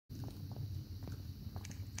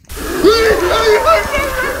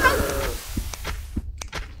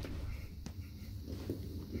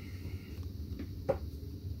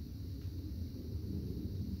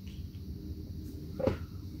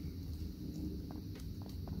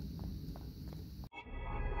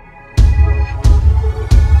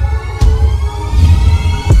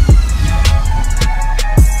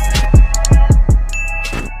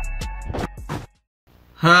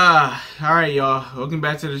Alright, y'all. Welcome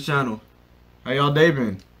back to the channel. How y'all day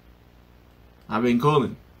been? I've been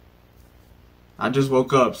cooling. I just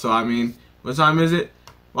woke up, so I mean, what time is it?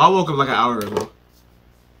 Well, I woke up like an hour ago.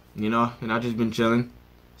 You know, and I've just been chilling,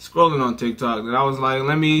 scrolling on TikTok, and I was like,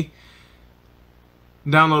 let me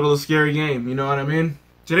download a little scary game, you know what I mean?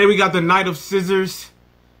 Today we got the Night of Scissors.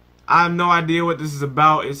 I have no idea what this is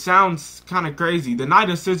about. It sounds kind of crazy. The Night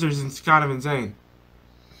of Scissors is kind of insane.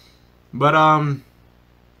 But,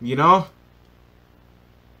 you know,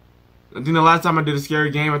 I think the last time I did a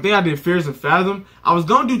scary game, I think I did Fears of Fathom. I was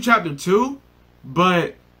going to do Chapter 2,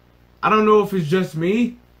 but I don't know if it's just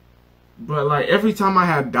me. But, like, every time I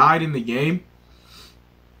had died in the game,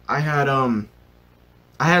 I had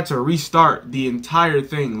to restart the entire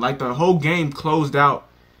thing. Like, the whole game closed out,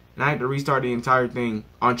 and I had to restart the entire thing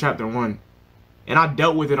on Chapter 1. And I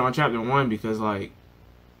dealt with it on Chapter 1 because, like,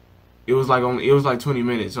 it was like 20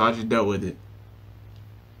 minutes, so I just dealt with it.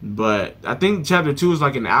 But I think Chapter 2 is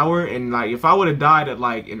like an hour, and like if I would have died at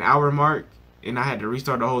like an hour mark and I had to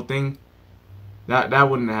restart the whole thing, that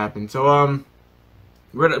wouldn't have happened. So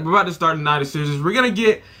we're about to start the Night of Scissors. We're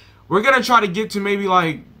gonna try to get to maybe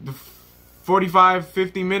like the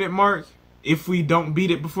 45-50 minute mark if we don't beat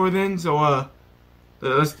it before then. So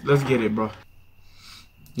let's get it, bro.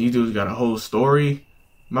 These dudes got a whole story.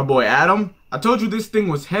 My boy Adam, I told you this thing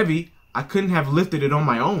was heavy. I couldn't have lifted it on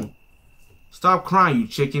my own. Stop crying, you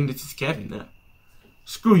chicken. This is Kevin now.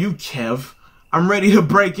 Screw you, Kev. I'm ready to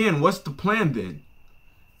break in. What's the plan then?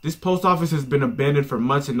 This post office has been abandoned for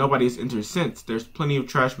months and nobody has entered since. There's plenty of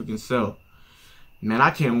trash we can sell. Man, I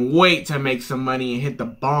can't wait to make some money and hit the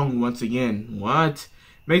bong once again. What?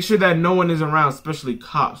 Make sure that no one is around, especially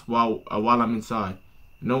cops, while I'm inside.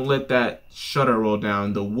 And don't let that shutter roll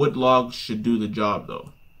down. The wood log should do the job,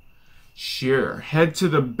 though. Sure. Head to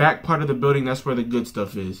the back part of the building. That's where the good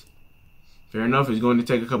stuff is. Fair enough. It's going to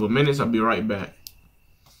take a couple of minutes. I'll be right back.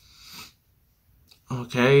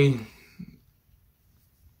 Okay.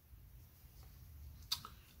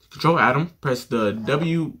 Control Adam. Press the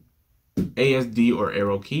WASD or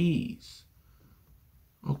arrow keys.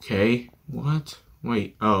 Okay. What?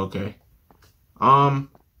 Wait. Oh, okay.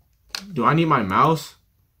 Do I need my mouse?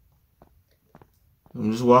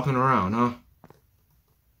 I'm just walking around, huh?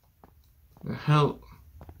 The hell?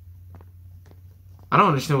 I don't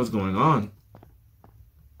understand what's going on.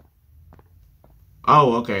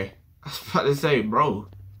 Oh, okay. I was about to say, bro.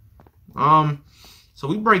 So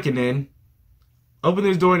we breaking in. Open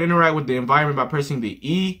this door and interact with the environment by pressing the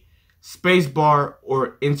E, space bar,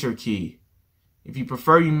 or enter key. If you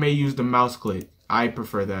prefer, you may use the mouse click. I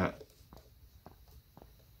prefer that.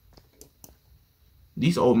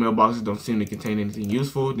 These old mailboxes don't seem to contain anything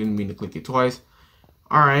useful. Didn't mean to click it twice.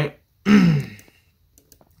 Alright.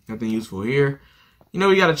 Nothing useful here. You know,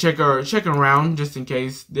 we gotta check around just in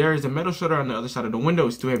case. There is a metal shutter on the other side of the window.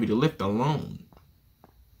 It's too heavy to lift alone.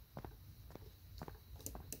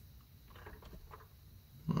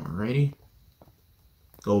 Alrighty.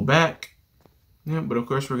 Go back. Yeah, but of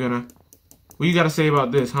course we're gonna... What you gotta say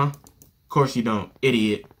about this, huh? Of course you don't,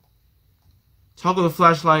 idiot. Toggle the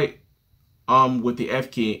flashlight with the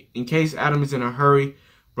F key. In case Adam is in a hurry,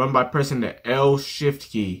 run by pressing the L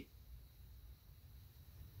shift key.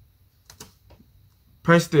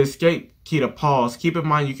 Press the escape key to pause. Keep in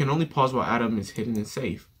mind you can only pause while Adam is hidden and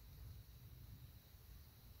safe.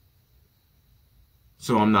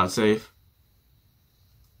 So I'm not safe.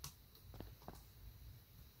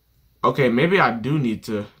 Okay, maybe I do need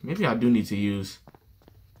to use,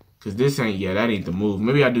 because this ain't, yeah, that ain't the move.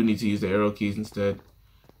 Maybe I do need to use the arrow keys instead.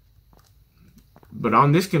 But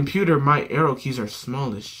on this computer, my arrow keys are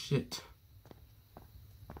small as shit.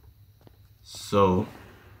 So,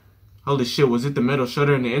 holy shit, was it the metal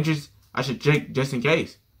shutter in the entrance? I should check just in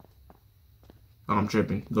case. Oh, I'm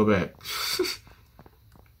tripping. Go back.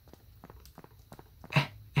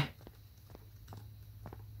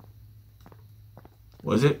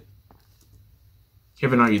 Was it?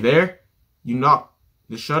 Kevin, are you there? You knock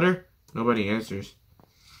the shutter? Nobody answers.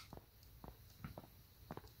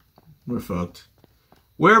 We're fucked.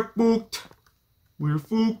 We're fucked. We're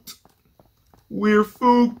fucked. We're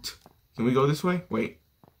fucked. Can we go this way? Wait.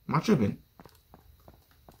 Am I tripping?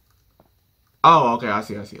 Oh, okay. I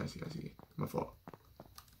see. My fault.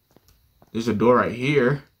 There's a door right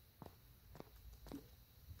here.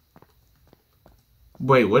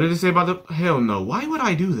 Wait, what did it say about the... Hell no. Why would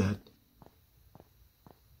I do that?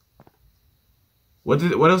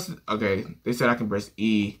 What else? Okay, they said I can press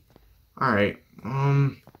E. Alright.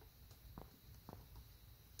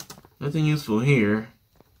 Nothing useful here.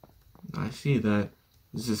 I see that.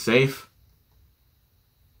 This is safe.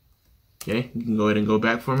 Okay, you can go ahead and go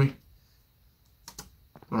back for me.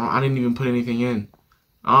 Oh, I didn't even put anything in.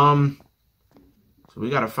 So we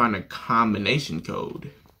gotta find a combination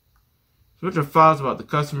code. Switch your files about the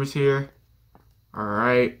customers here.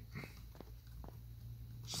 Alright.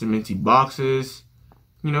 Some empty boxes.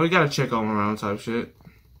 You know, we gotta check all around type shit.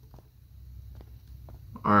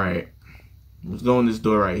 Alright. Let's go in this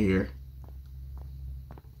door right here.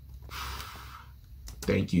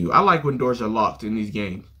 Thank you. I like when doors are locked in these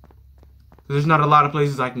games. There's not a lot of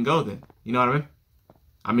places I can go then. You know what I mean?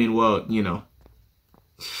 I mean, well, you know.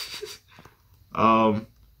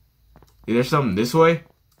 Is there something this way?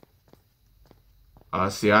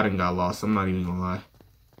 See, I done got lost. I'm not even gonna lie.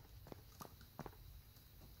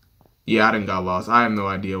 Yeah, I done got lost. I have no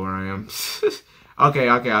idea where I am. Okay,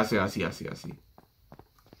 I see.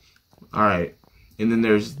 Alright. And then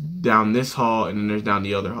there's down this hall, and then there's down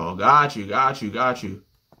the other hall. Got you.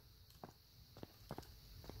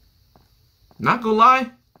 Not gonna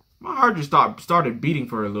lie, my heart just started beating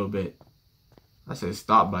for a little bit. I said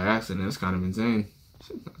stop by accident. That's kind of insane.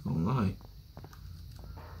 Not gonna lie.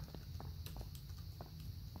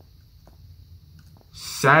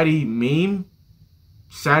 Sadie meme?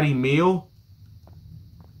 Sadie meal?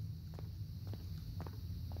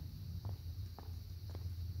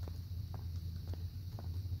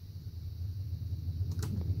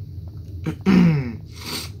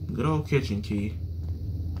 Good old kitchen key.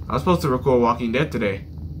 I was supposed to record Walking Dead today.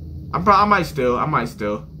 I might still.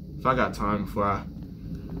 If I got time before I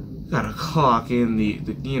got a clock in the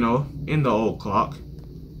you know, in the old clock.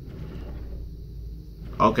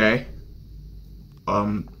 Okay.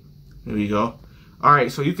 Here we go.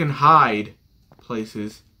 Alright, so you can hide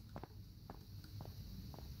places.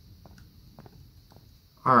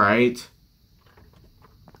 Alright.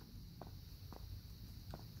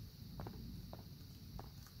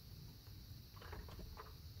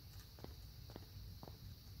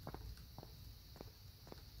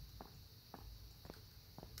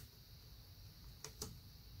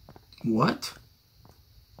 What?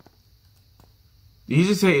 Did he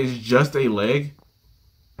just say it's just a leg?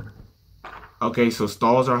 Okay, so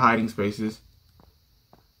stalls are hiding spaces.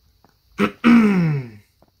 I'm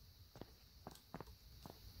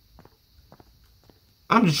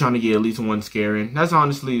just trying to get at least one scare in. That's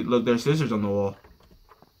honestly, look, there's scissors on the wall.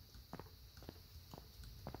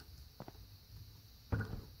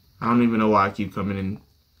 I don't even know why I keep coming in.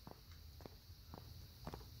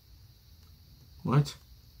 What?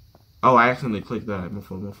 Oh, I accidentally clicked that. My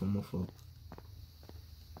fault.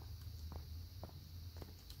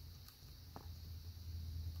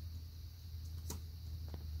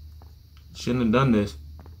 Shouldn't have done this.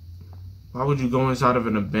 Why would you go inside of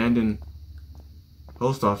an abandoned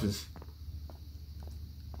post office?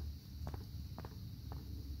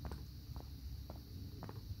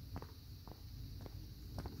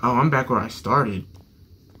 Oh, I'm back where I started.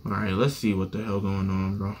 Alright, let's see what the hell going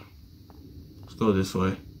on, bro. Let's go this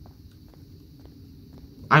way.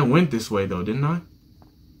 I went this way, though, didn't I?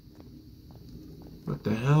 What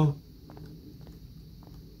the hell?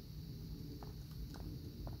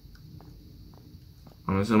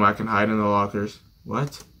 I'm assuming I can hide in the lockers.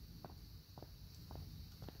 What?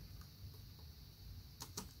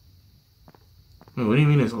 Wait, what do you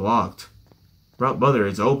mean it's locked? Brother,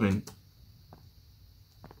 it's open.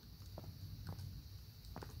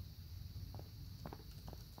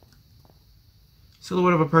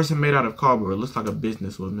 Silhouette of a person made out of cardboard. It looks like a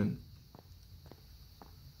businesswoman.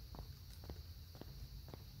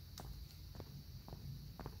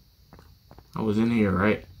 I was in here,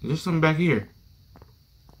 right? Is there something back here?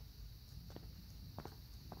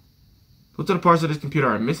 What to the parts of this computer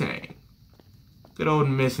are missing? Good old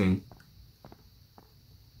missing.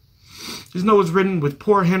 This note was written with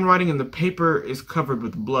poor handwriting and the paper is covered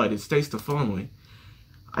with blood. It states the following.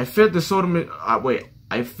 I fed the soda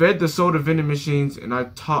vending machines and I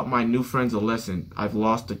taught my new friends a lesson. I've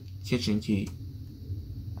lost the kitchen key.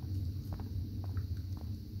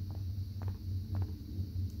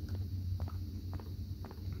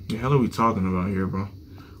 The hell are we talking about here, bro?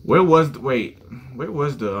 Where was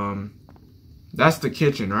the that's the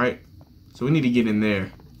kitchen, right? So we need to get in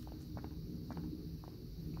there.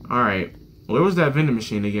 Alright. Where was that vending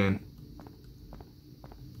machine again?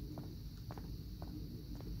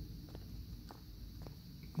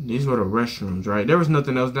 These were the restrooms, right? There was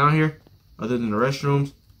nothing else down here other than the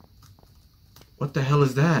restrooms. What the hell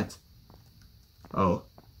is that? Oh,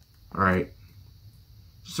 alright.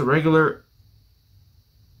 Just a regular...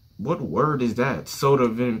 What word is that? Soda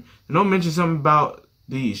venom. Don't mention something about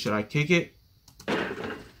these. Should I kick it?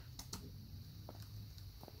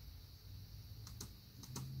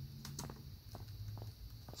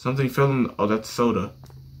 Something fell in... Oh, that's soda.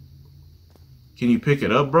 Can you pick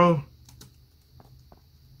it up, bro?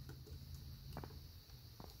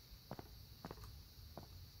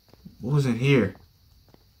 What was in here?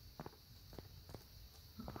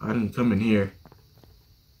 I didn't come in here.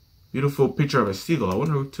 Beautiful picture of a seagull. I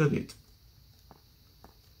wonder who took it.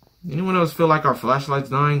 Anyone else feel like our flashlight's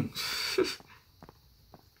dying?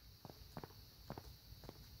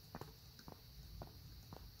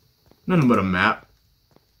 Nothing but a map.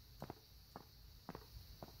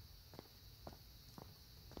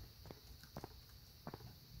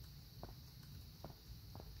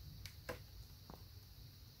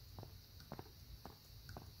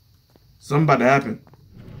 Something about to happen.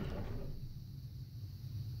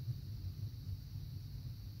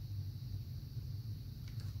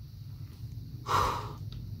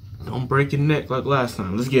 Don't break your neck like last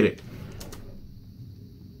time. Let's get it.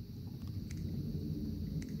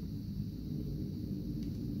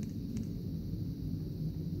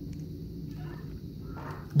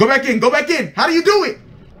 Go back in. Go back in. How do you do it?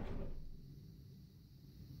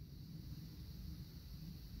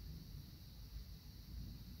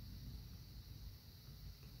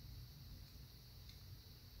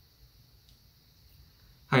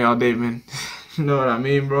 How y'all doing, man? You know what I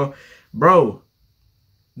mean, bro? Bro,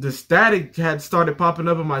 the static had started popping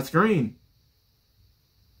up on my screen.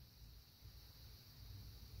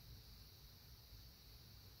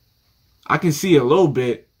 I can see a little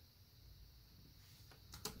bit.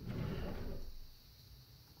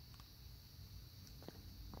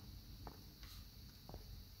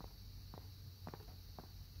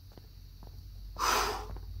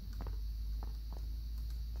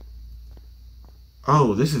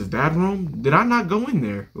 Oh, this is that room? Did I not go in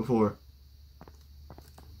there before?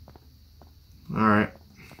 Alright.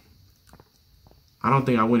 I don't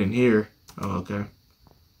think I went in here. Oh, okay.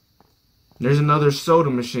 There's another soda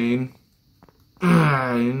machine. You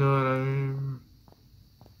know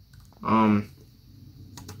what I mean?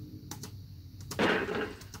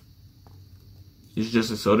 It's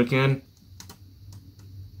just a soda can.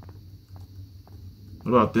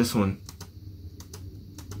 What about this one?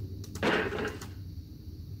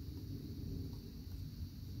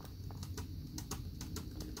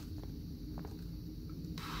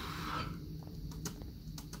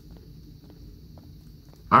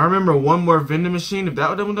 I remember one more vending machine. If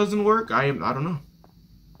that one doesn't work, I don't know.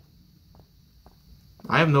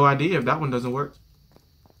 I have no idea if that one doesn't work.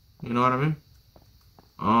 You know what I mean?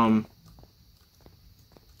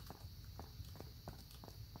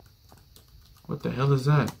 What the hell is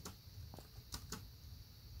that?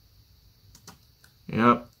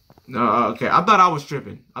 Yep. No, okay. I thought I was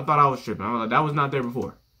tripping. I was like, that was not there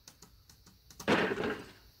before. A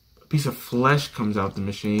piece of flesh comes out the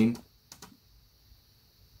machine.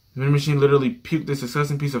 The machine literally puked this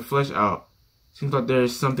disgusting piece of flesh out. Seems like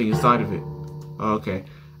there's something inside of it. Okay.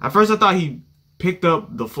 At first I thought he picked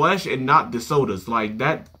up the flesh and not the sodas. Like,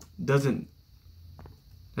 that doesn't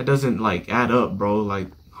like add up, bro. Like,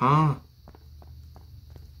 huh?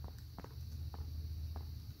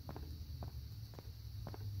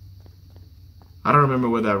 I don't remember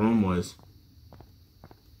where that room was.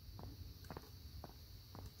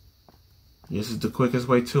 This is the quickest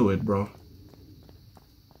way to it, bro.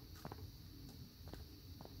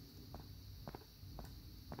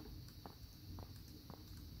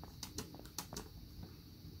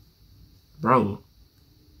 Bro.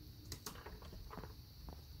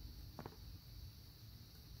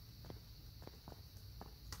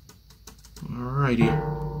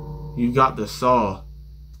 Alrighty. You got the saw.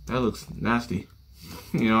 That looks nasty.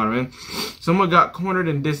 You know what I mean? Someone got cornered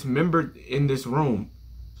and dismembered in this room.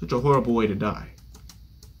 Such a horrible way to die.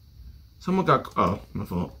 Someone got... Oh, my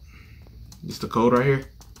fault. Just the code right here.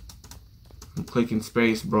 I'm clicking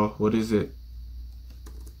space, bro. What is it?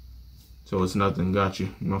 So it's nothing. Got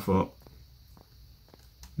you. My fault.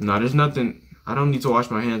 No, there's nothing. I don't need to wash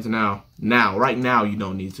my hands now. Right now, you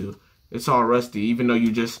don't need to. It's all rusty, even though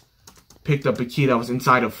you just picked up a key that was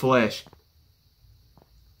inside of flesh.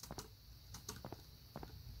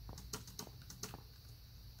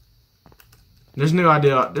 There's no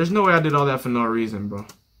idea. There's no way I did all that for no reason, bro.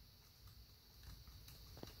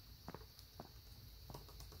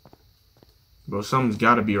 Bro, something's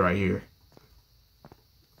got to be right here.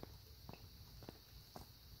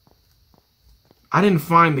 I didn't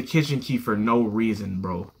find the kitchen key for no reason,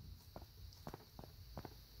 bro.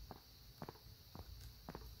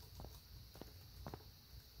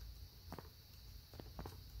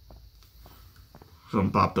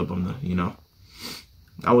 something popped up on the, you know.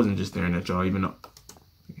 I wasn't just staring at y'all, even though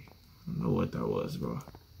I don't know what that was, bro.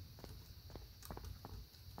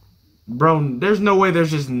 Bro, there's no way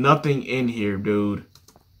there's just nothing in here, dude.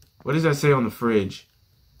 What does that say on the fridge?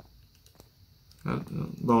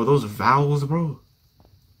 Bro, those vowels, bro.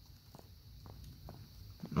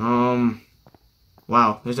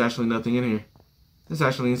 Wow, there's actually nothing in here. That's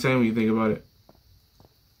actually insane when you think about it.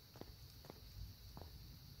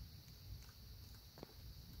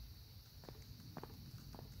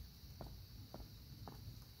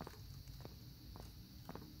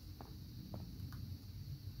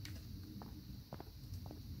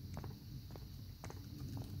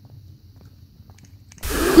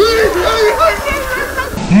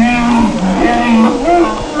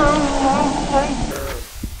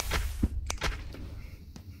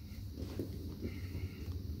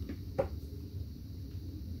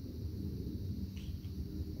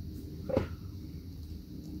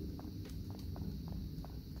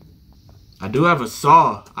 I do have a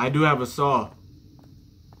saw. I do have a saw.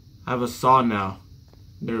 I have a saw now.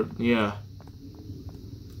 There, yeah.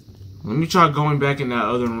 Let me try going back in that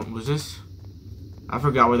other room. Was this? I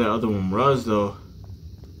forgot where that other one was, though.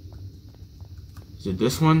 Is it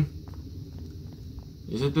this one?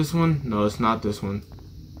 Is it this one? No, it's not this one.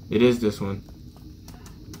 It is this one.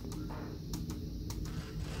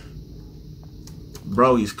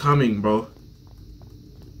 Bro, he's coming, bro.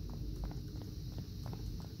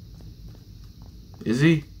 Is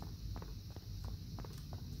he?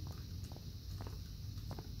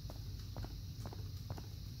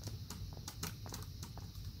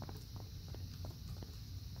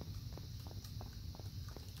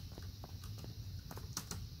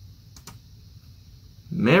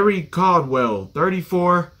 Mary Caldwell,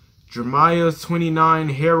 34, Jeremiah, 29,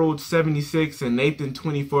 Harold, 76, and Nathan,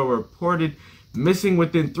 24, were reported missing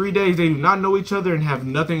within 3 days. They do not know each other and have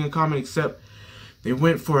nothing in common except they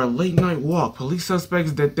went for a late night walk. Police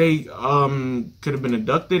suspects that they could have been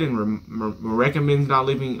abducted and recommends not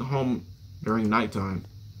leaving home during nighttime.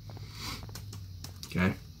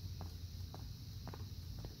 Okay.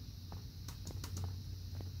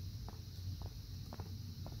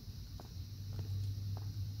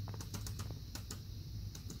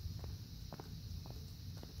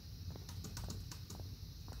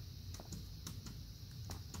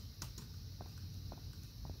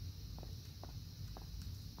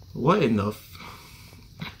 What in the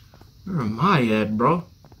where am I at, bro?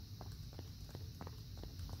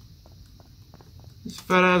 This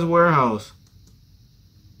fat ass warehouse.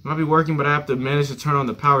 Might be working, but I have to manage to turn on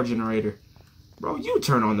the power generator. Bro, you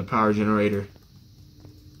turn on the power generator.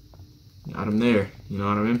 Got him there. You know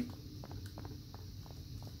what I mean?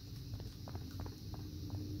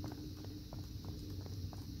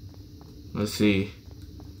 Let's see.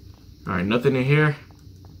 Alright, nothing in here.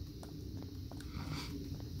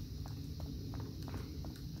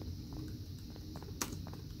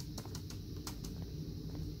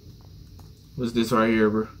 What's this right here,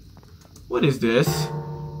 bro? What is this?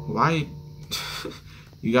 Why?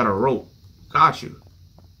 You got a rope. Got you.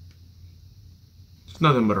 It's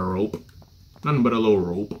nothing but a rope. Nothing but a little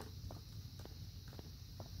rope.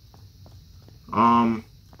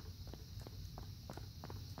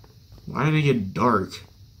 Why did it get dark?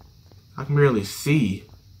 I can barely see.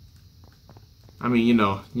 I mean, you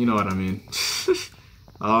know what I mean.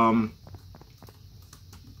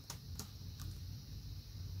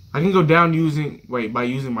 I can go down by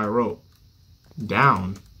using my rope.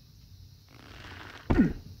 Down.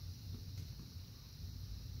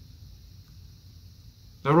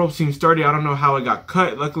 That rope seems sturdy. I don't know how it got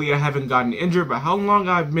cut. Luckily, I haven't gotten injured, but how long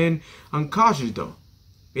I've been unconscious, though?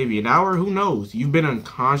 Maybe an hour? Who knows? You've been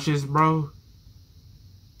unconscious, bro?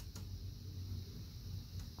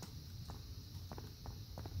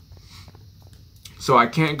 So I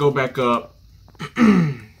can't go back up.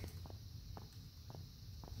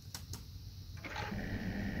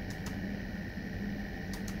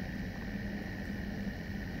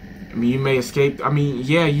 I mean, you may escape. I mean,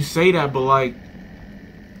 yeah, you say that, but like,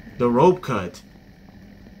 the rope cut.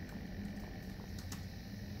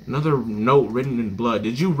 Another note written in blood.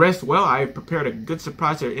 Did you rest well? I have prepared a good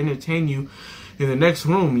surprise to entertain you in the next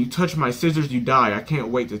room. You touch my scissors, you die. I can't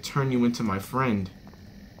wait to turn you into my friend.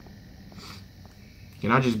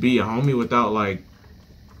 Can I just be a homie without, like...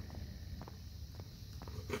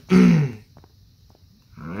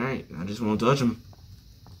 Alright, I just won't touch him.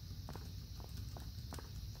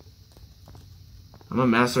 I'm a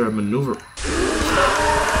master of maneuver.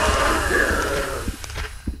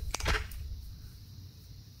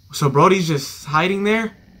 So Brody's just hiding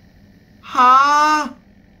there? Huh?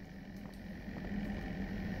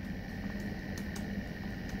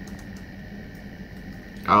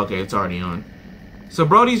 Oh, okay, it's already on. So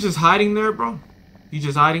Brody's just hiding there, bro? He's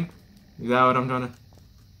just hiding? Is that what I'm trying to...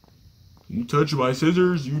 You touch my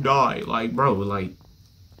scissors, you die. Like, bro, like...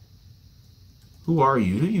 Who are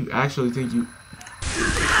you? Who do you actually think you...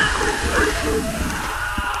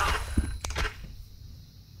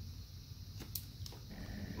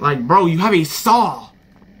 Like, bro, you have a saw.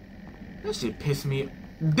 That shit pissed me.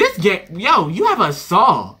 This game... Yo, you have a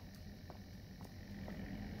saw.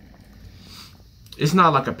 It's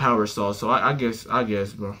not like a power saw, so I guess,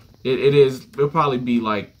 bro. It is... It'll probably be,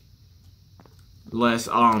 like... Less,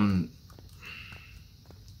 You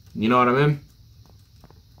know what I mean?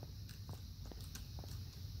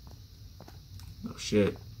 Oh,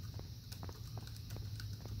 shit.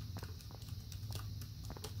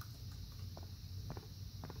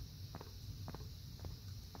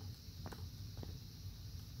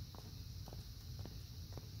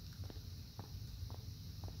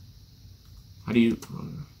 How do you...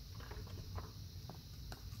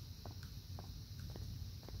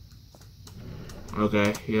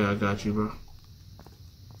 Okay, yeah, I got you, bro.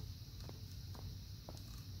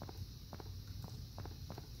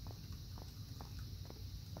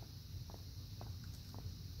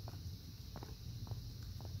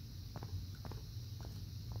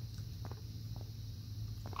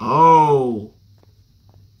 Oh.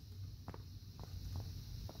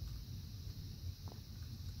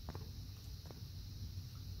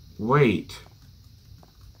 Wait.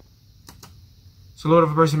 Silhouette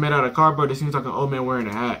of a person made out of cardboard. It seems like an old man wearing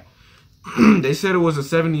a hat. They said it was a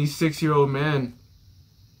 76-year-old man.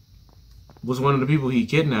 Was one of the people he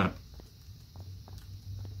kidnapped.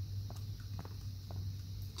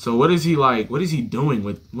 So what is he like? What is he doing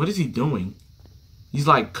with? What is he doing? He's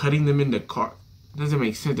like cutting them into card. Doesn't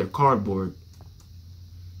make sense. They're cardboard.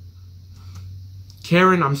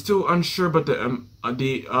 Karen, I'm still unsure, but the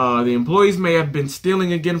employees may have been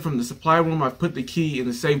stealing again from the supply room. I've put the key in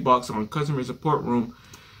the safe box on customer support room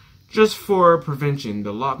just for prevention.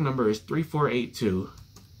 The lock number is 3482.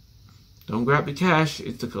 Don't grab the cash.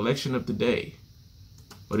 It's the collection of the day.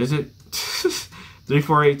 What is it?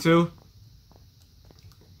 3482?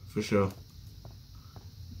 For sure.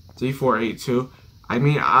 3482. I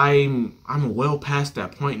mean, I'm well past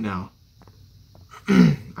that point now.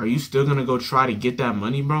 Are you still gonna go try to get that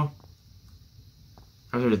money, bro?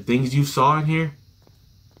 Are there the things you saw in here?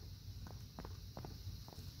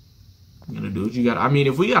 You gonna do what you got. I mean,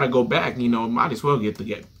 if we gotta go back, you know, might as well get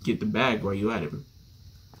the bag where you at it.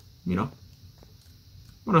 You know?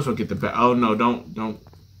 Might as well get the bag. Oh no, don't.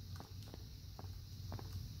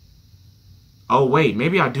 Oh wait,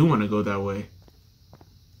 maybe I do want to go that way.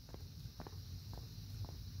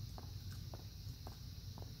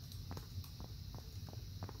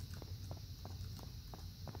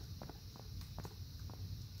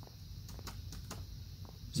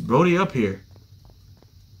 Is Brody up here?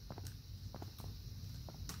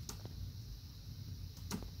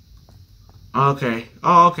 Okay.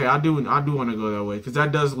 Oh, okay. I do want to go that way because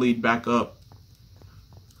that does lead back up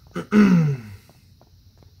to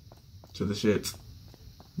the shits.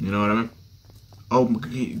 You know what I mean? Oh,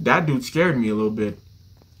 that dude scared me a little bit.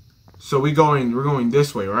 So we're going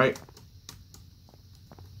this way, right?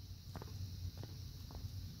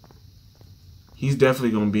 He's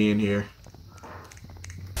definitely gonna be in here.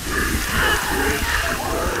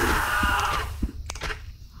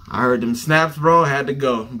 I heard them snaps, bro. Had to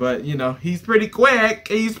go. But, you know, he's pretty quick.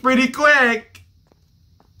 He's pretty quick.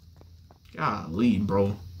 Golly,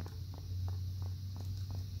 bro.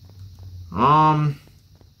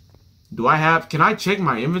 Do I have... Can I check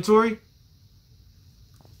my inventory?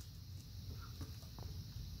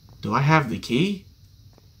 Do I have the key?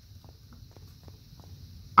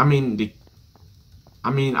 I mean,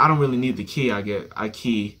 I don't really need the key. I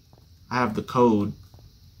have the code.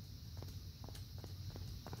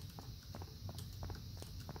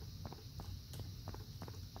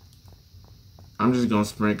 I'm just gonna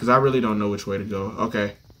sprint because I really don't know which way to go.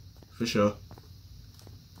 Okay, for sure.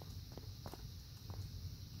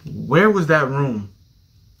 Where was that room?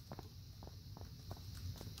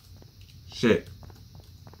 Shit.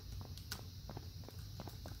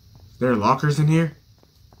 Is there lockers in here?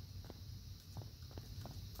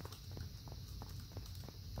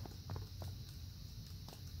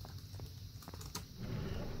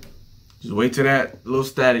 Just wait till that little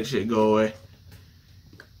static shit go away.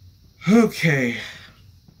 Okay.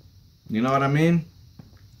 You know what I mean?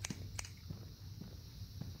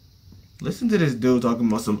 Listen to this dude talking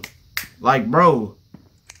about some... Like, bro.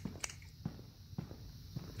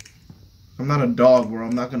 I'm not a dog, bro.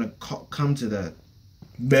 I'm not gonna come to that.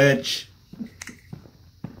 Bitch.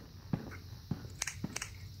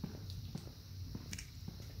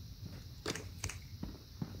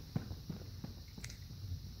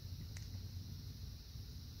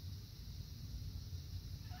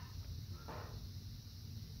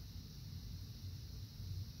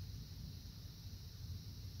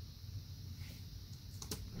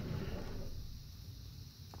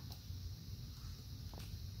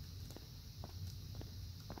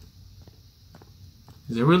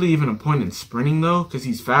 Is there really even a point in sprinting, though? Because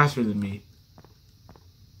he's faster than me.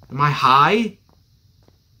 Am I high?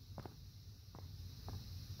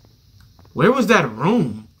 Where was that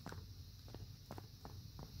room?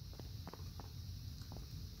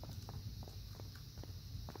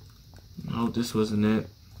 No, this wasn't it.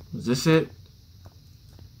 Was this it?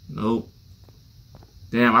 Nope.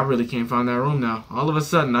 Damn, I really can't find that room now. All of a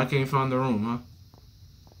sudden, I can't find the room, huh?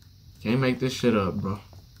 Can't make this shit up, bro.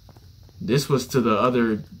 This was to the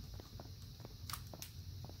other...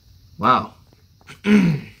 Wow.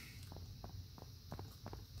 I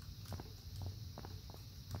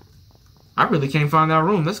really can't find that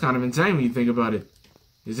room. That's kind of insane when you think about it.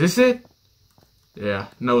 Is this it? Yeah.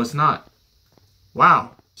 No, it's not.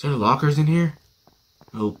 Wow. Is there lockers in here?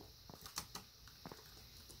 Nope.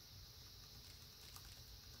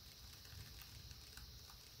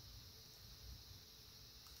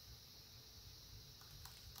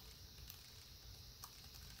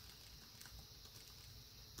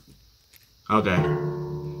 Okay.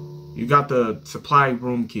 You got the supply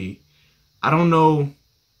room key. I don't know.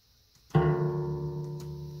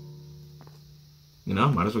 You know,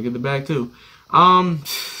 might as well get the bag too. I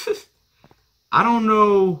don't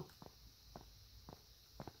know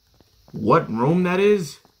what room that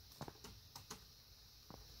is.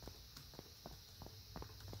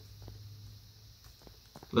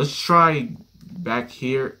 Let's try back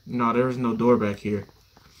here. No, there is no door back here.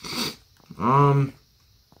 Oh,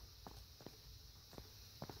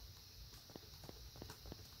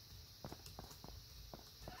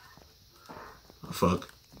 fuck.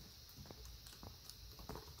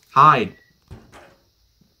 Hide.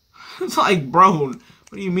 It's like, bro, what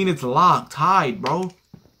do you mean it's locked? Hide, bro.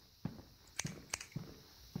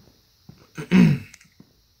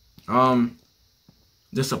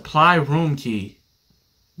 The supply room key.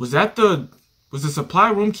 Was the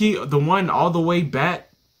supply room key the one all the way back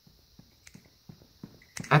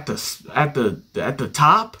at the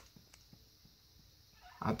top?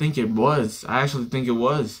 I think it was. I actually think it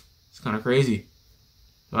was. It's kind of crazy.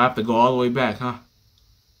 So I have to go all the way back, huh?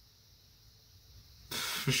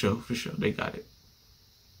 For sure, for sure. They got it.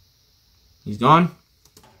 He's gone.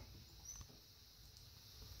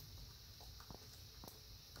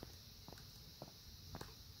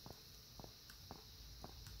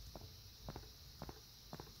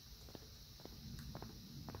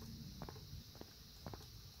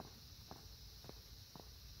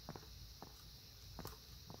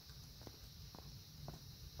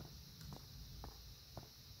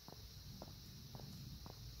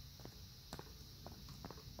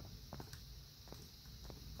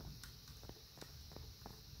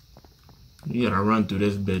 You gotta run through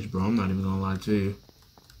this bitch, bro. I'm not even gonna lie to you.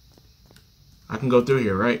 I can go through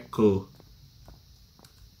here, right? Cool.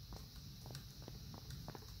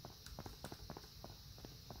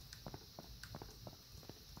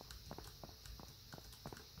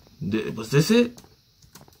 Was this it?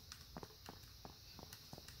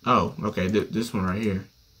 Oh, okay. This one right here.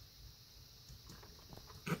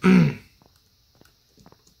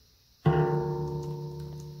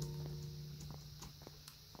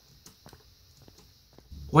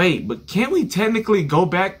 Wait, but can't we technically go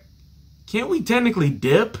back? Can't we technically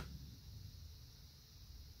dip?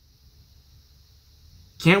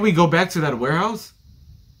 Can't we go back to that warehouse?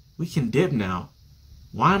 We can dip now.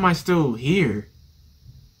 Why am I still here?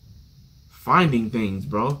 Finding things,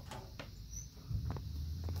 bro.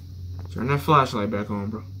 Turn that flashlight back on,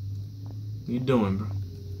 bro. What you doing, bro?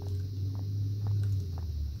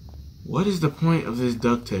 What is the point of this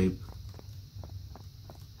duct tape?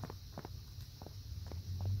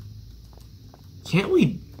 Can't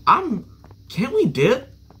we dip?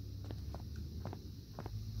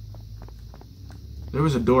 There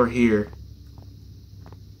was a door here.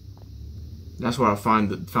 That's where I found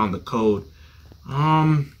the code.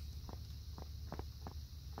 Hold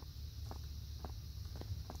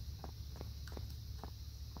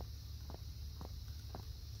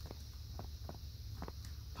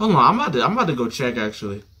on, I'm about to go check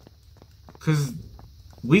actually. Cause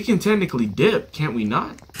we can technically dip, can't we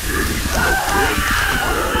not?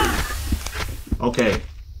 Okay,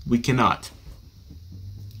 we cannot.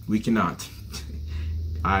 We cannot.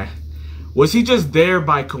 Was he just there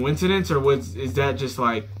by coincidence, or is that just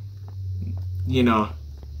like, you know,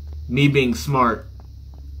 me being smart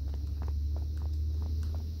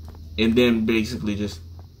and then basically just,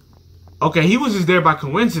 okay, he was just there by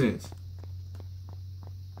coincidence.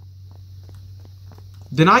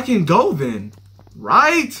 Then I can go then,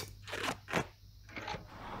 right?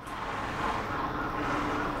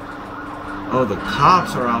 Oh, the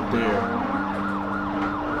cops are out there.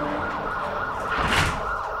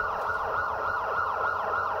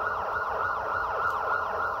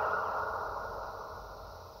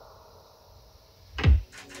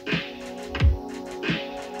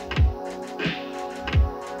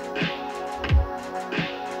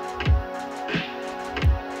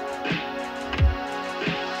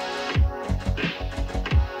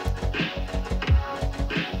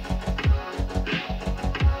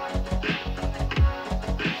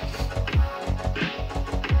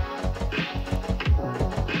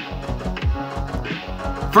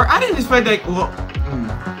 I didn't expect that. Well,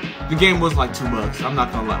 the game was like $2. I'm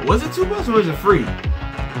not gonna lie. Was it $2 or was it free?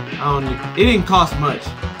 It didn't cost much.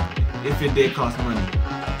 If it did cost money,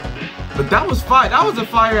 but that was fire. That was a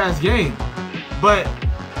fire ass game. But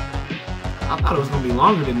I thought it was gonna be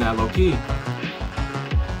longer than that, low key.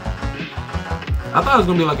 I thought it was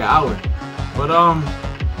gonna be like an hour. But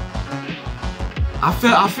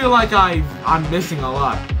I feel like I'm missing a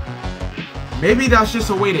lot. Maybe that's just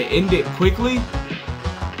a way to end it quickly.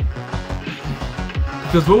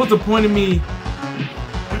 Because what was the point of me?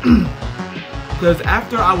 Because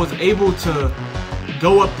after I was able to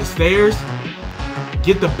go up the stairs,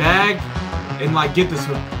 get the bag, and like get the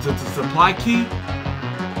supply key.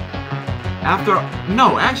 After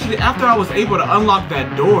I was able to unlock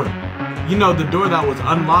that door, you know, the door that was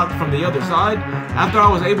unlocked from the other side. After I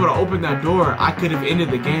was able to open that door, I could have ended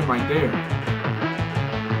the game right there.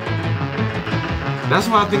 That's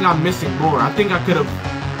why I think I'm missing more. I think I could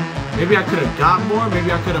have, maybe I could have got more.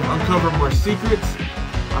 Maybe I could have uncovered more secrets.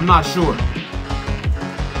 I'm not sure.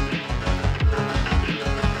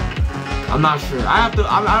 I'm not sure. I'm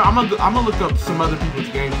gonna look up some other people's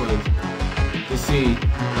gameplays to see.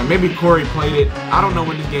 Like maybe Corey played it. I don't know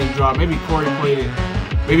when this game dropped. Maybe Corey played it.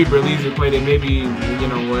 Maybe Berleezer played it. Maybe, you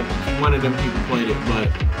know what, one of them people played it. But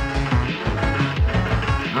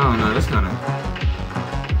I don't know. That's kind of.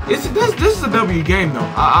 This is a W game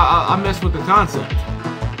though. I mess with the concept.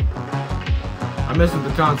 I mess with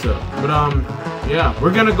the concept. But yeah,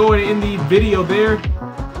 we're gonna go and end the video there.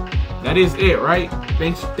 That is it, right?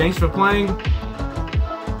 Thanks for playing.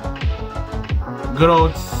 Good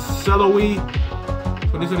old Celoe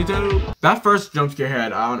 2022. That first jump scare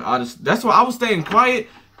had that's why I was staying quiet,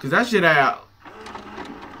 because that shit had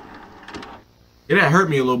hurt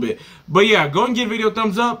me a little bit. But yeah, go and give the video a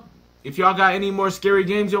thumbs up. If y'all got any more scary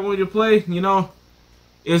games y'all want me to play, you know,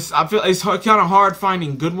 I feel it's kind of hard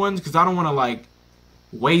finding good ones, because I don't want to like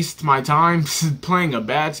waste my time playing a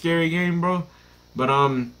bad scary game, bro. But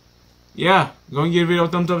yeah, go and give the video a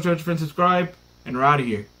thumbs up, share with your friends, subscribe, and we're out of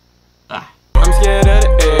here. I'm scared of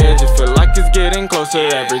the edge, I feel like it's getting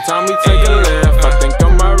closer every time we take a lift. I think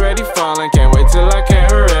I'm already falling, can't wait till I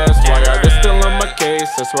can't rest. Why are they still on my case?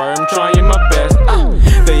 That's why I'm trying my best.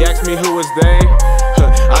 They ask me who is they?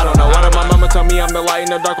 I don't know. Why did my mama tell me I'm the light in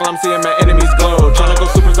the dark while I'm seeing my enemies glow? Trying to go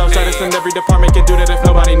super star status in every department, can't do that if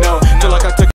nobody know. Feel like I took